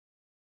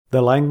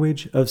The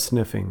language of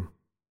sniffing.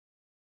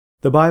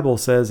 The Bible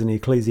says in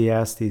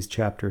Ecclesiastes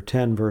chapter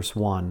 10, verse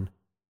 1,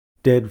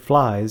 "Dead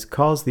flies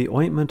cause the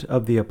ointment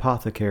of the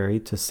apothecary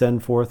to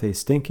send forth a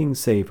stinking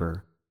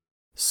savour.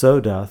 So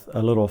doth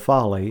a little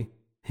folly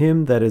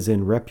him that is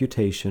in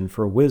reputation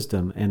for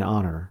wisdom and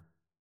honor."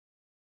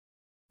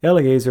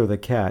 Eleazar the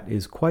cat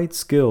is quite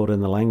skilled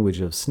in the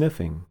language of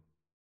sniffing.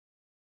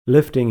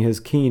 Lifting his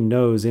keen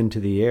nose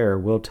into the air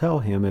will tell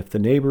him if the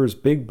neighbor's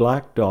big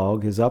black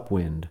dog is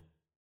upwind,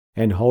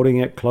 and holding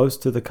it close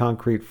to the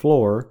concrete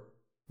floor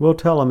will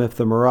tell him if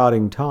the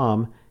marauding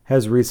Tom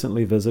has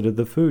recently visited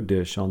the food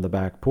dish on the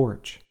back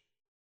porch.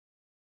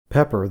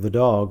 Pepper the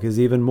dog is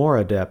even more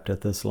adept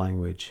at this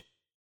language.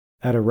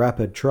 At a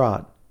rapid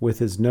trot, with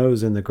his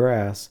nose in the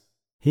grass,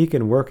 he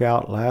can work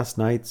out last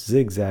night's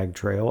zigzag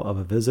trail of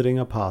a visiting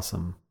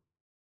opossum.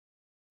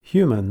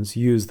 Humans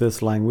use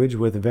this language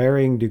with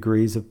varying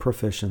degrees of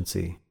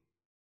proficiency.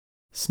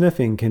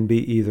 Sniffing can be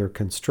either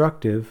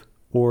constructive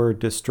or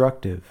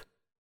destructive,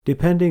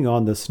 depending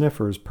on the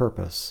sniffer's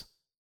purpose.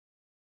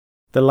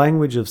 The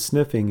language of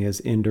sniffing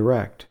is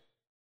indirect.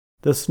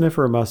 The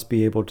sniffer must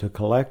be able to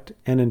collect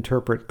and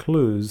interpret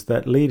clues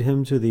that lead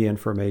him to the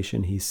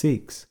information he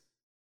seeks.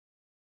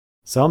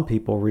 Some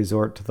people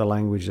resort to the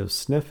language of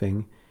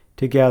sniffing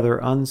to gather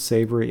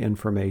unsavory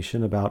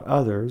information about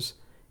others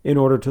in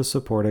order to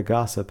support a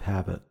gossip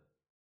habit.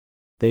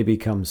 They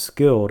become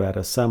skilled at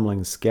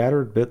assembling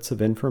scattered bits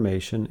of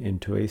information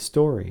into a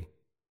story,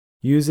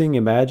 using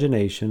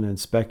imagination and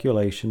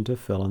speculation to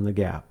fill in the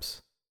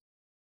gaps.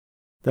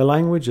 The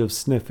language of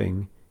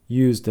sniffing,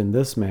 used in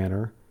this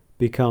manner,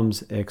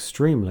 becomes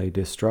extremely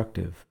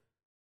destructive.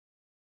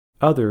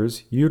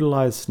 Others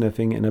utilize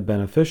sniffing in a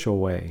beneficial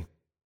way.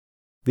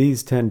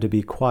 These tend to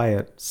be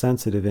quiet,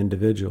 sensitive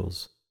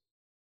individuals.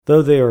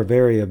 Though they are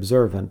very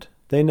observant,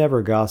 they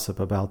never gossip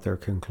about their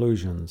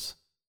conclusions.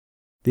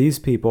 These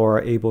people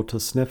are able to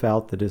sniff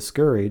out the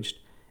discouraged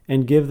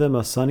and give them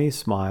a sunny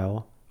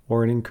smile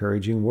or an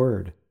encouraging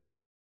word.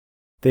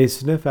 They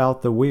sniff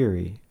out the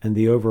weary and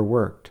the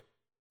overworked,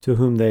 to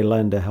whom they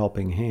lend a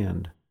helping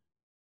hand.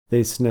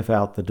 They sniff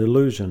out the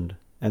delusioned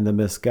and the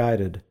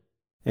misguided,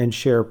 and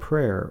share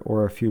prayer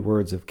or a few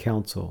words of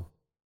counsel.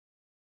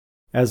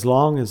 As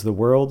long as the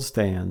world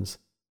stands,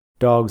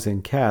 dogs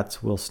and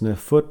cats will sniff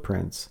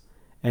footprints,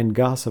 and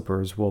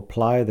gossipers will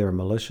ply their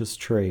malicious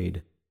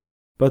trade.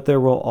 But there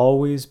will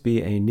always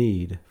be a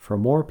need for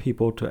more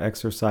people to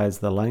exercise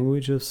the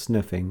language of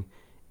sniffing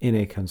in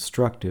a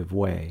constructive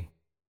way.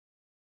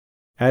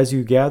 As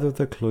you gather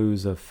the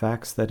clues of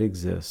facts that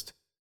exist,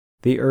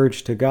 the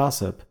urge to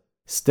gossip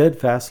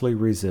steadfastly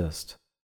resist.